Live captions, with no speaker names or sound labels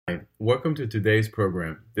Welcome to today's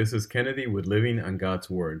program. This is Kennedy with Living on God's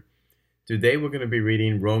Word. Today we're going to be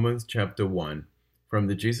reading Romans chapter 1 from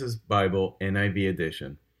the Jesus Bible NIV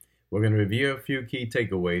edition. We're going to review a few key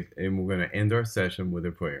takeaways and we're going to end our session with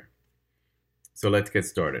a prayer. So let's get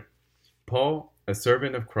started. Paul, a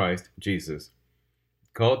servant of Christ Jesus,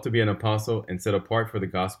 called to be an apostle and set apart for the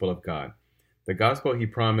gospel of God, the gospel he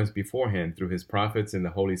promised beforehand through his prophets in the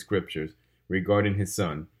Holy Scriptures regarding his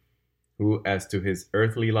Son, who as to his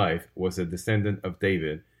earthly life was a descendant of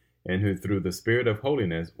David, and who through the Spirit of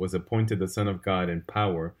holiness was appointed the Son of God in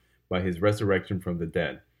power by his resurrection from the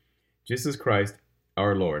dead. Jesus Christ,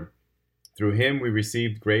 our Lord. Through him we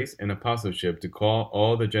received grace and apostleship to call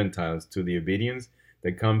all the Gentiles to the obedience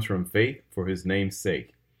that comes from faith for his name's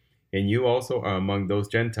sake. And you also are among those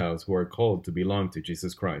Gentiles who are called to belong to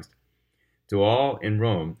Jesus Christ. To all in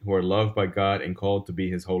Rome who are loved by God and called to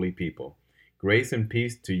be his holy people. Grace and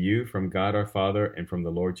peace to you from God our Father and from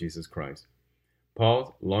the Lord Jesus Christ.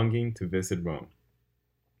 Paul longing to visit Rome.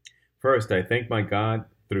 First, I thank my God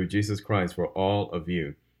through Jesus Christ for all of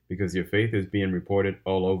you, because your faith is being reported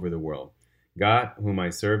all over the world. God, whom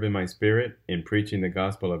I serve in my spirit in preaching the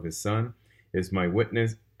gospel of his Son, is my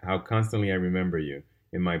witness how constantly I remember you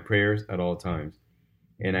in my prayers at all times.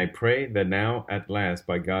 And I pray that now at last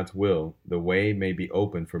by God's will the way may be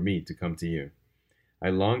open for me to come to you. I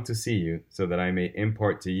long to see you so that I may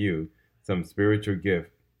impart to you some spiritual gift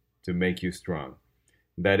to make you strong.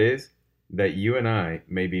 That is, that you and I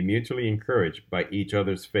may be mutually encouraged by each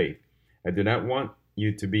other's faith. I do not want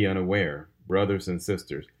you to be unaware, brothers and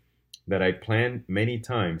sisters, that I planned many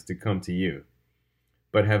times to come to you,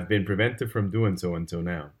 but have been prevented from doing so until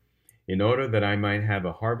now, in order that I might have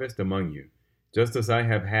a harvest among you, just as I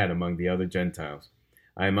have had among the other Gentiles.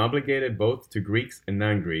 I am obligated both to Greeks and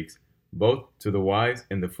non-Greeks, both to the wise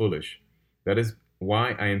and the foolish. That is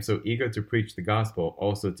why I am so eager to preach the gospel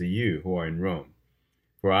also to you who are in Rome.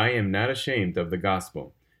 For I am not ashamed of the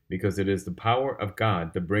gospel, because it is the power of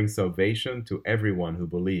God that brings salvation to everyone who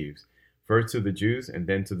believes, first to the Jews and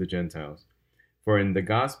then to the Gentiles. For in the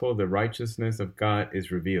gospel the righteousness of God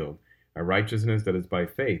is revealed, a righteousness that is by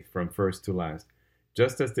faith from first to last.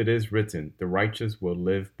 Just as it is written, the righteous will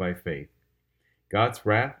live by faith. God's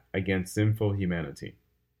wrath against sinful humanity.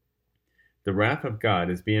 The wrath of God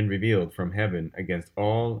is being revealed from heaven against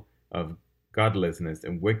all of godlessness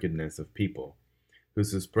and wickedness of people, who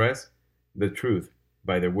suppress the truth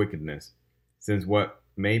by their wickedness, since what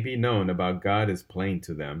may be known about God is plain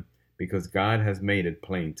to them, because God has made it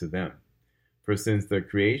plain to them. For since the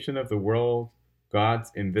creation of the world,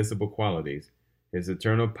 God's invisible qualities, his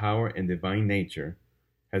eternal power and divine nature,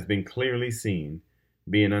 has been clearly seen,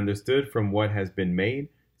 being understood from what has been made,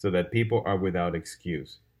 so that people are without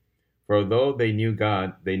excuse. For although they knew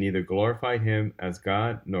God, they neither glorified him as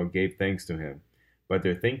God nor gave thanks to him. But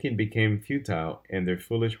their thinking became futile, and their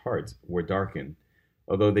foolish hearts were darkened.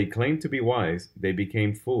 Although they claimed to be wise, they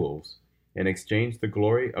became fools, and exchanged the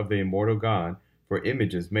glory of the immortal God for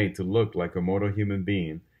images made to look like a mortal human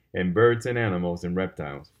being, and birds and animals and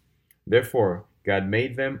reptiles. Therefore, God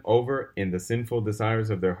made them over in the sinful desires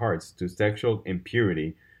of their hearts to sexual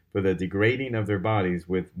impurity for the degrading of their bodies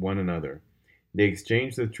with one another. They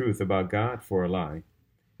exchanged the truth about God for a lie,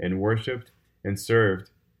 and worshipped and served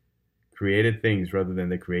created things rather than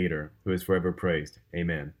the Creator, who is forever praised.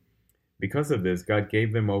 Amen. Because of this, God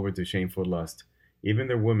gave them over to shameful lust. Even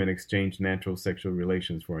their women exchanged natural sexual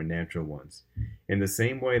relations for unnatural ones. In the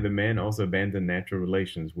same way, the men also abandoned natural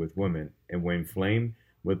relations with women and were inflamed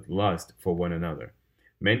with lust for one another.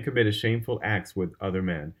 Men committed shameful acts with other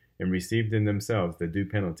men and received in themselves the due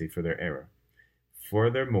penalty for their error.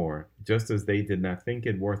 Furthermore, just as they did not think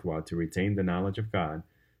it worthwhile to retain the knowledge of God,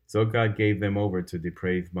 so God gave them over to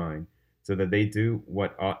depraved mind, so that they do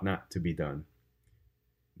what ought not to be done.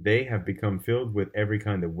 They have become filled with every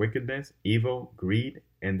kind of wickedness, evil, greed,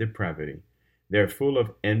 and depravity. They are full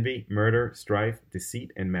of envy, murder, strife,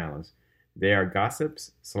 deceit, and malice. They are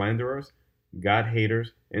gossips, slanderers,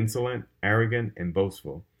 God-haters, insolent, arrogant, and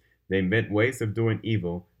boastful. They invent ways of doing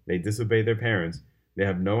evil. They disobey their parents. They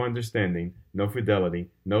have no understanding, no fidelity,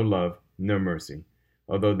 no love, no mercy.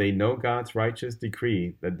 Although they know God's righteous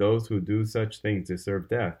decree that those who do such things deserve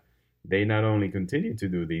death, they not only continue to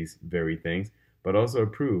do these very things, but also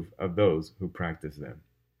approve of those who practice them.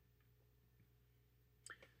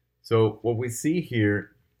 So what we see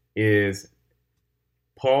here is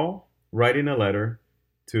Paul writing a letter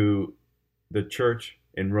to the church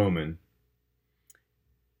in Rome.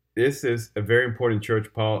 This is a very important church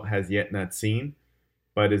Paul has yet not seen,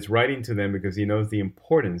 but is writing to them because he knows the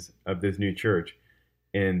importance of this new church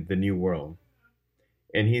in the new world.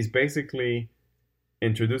 And he's basically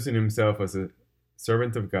introducing himself as a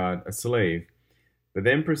servant of God, a slave, but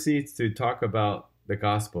then proceeds to talk about the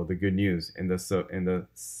gospel, the good news, and the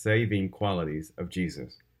saving qualities of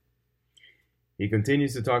Jesus. He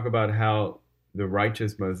continues to talk about how the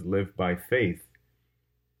righteous must live by faith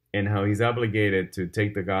and how he's obligated to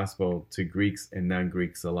take the gospel to Greeks and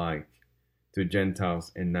non-Greeks alike, to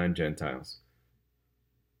Gentiles and non-Gentiles.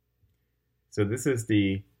 So this is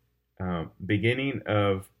the beginning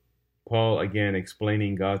of Paul again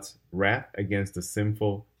explaining God's wrath against the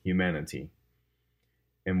sinful humanity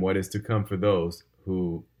and what is to come for those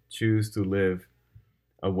who choose to live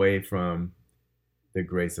away from the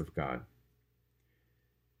grace of God.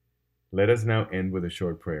 Let us now end with a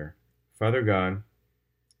short prayer. Father God,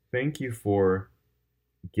 thank you for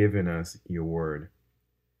giving us your word.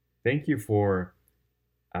 Thank you for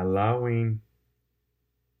allowing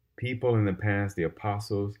people in the past, the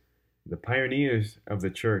apostles, the pioneers of the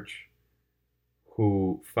church,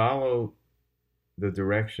 who followed the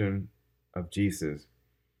direction of Jesus,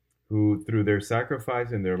 who through their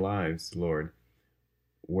sacrifice in their lives, Lord,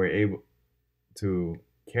 were able to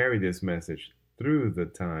carry this message through the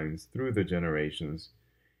times, through the generations,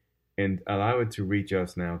 and allow it to reach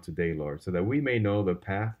us now today, Lord, so that we may know the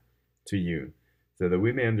path to you, so that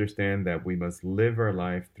we may understand that we must live our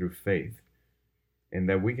life through faith, and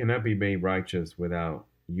that we cannot be made righteous without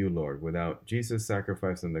you, Lord, without Jesus'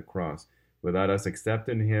 sacrifice on the cross, without us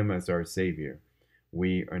accepting him as our Savior.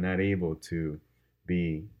 We are not able to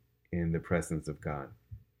be in the presence of God.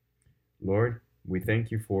 Lord, we thank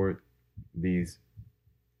you for these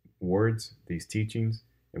words, these teachings,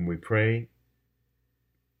 and we pray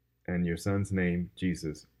in your Son's name,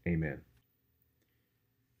 Jesus. Amen.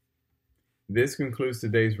 This concludes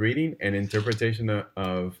today's reading and interpretation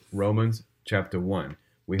of Romans chapter 1.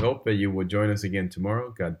 We hope that you will join us again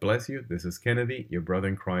tomorrow. God bless you. This is Kennedy, your brother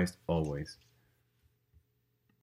in Christ always.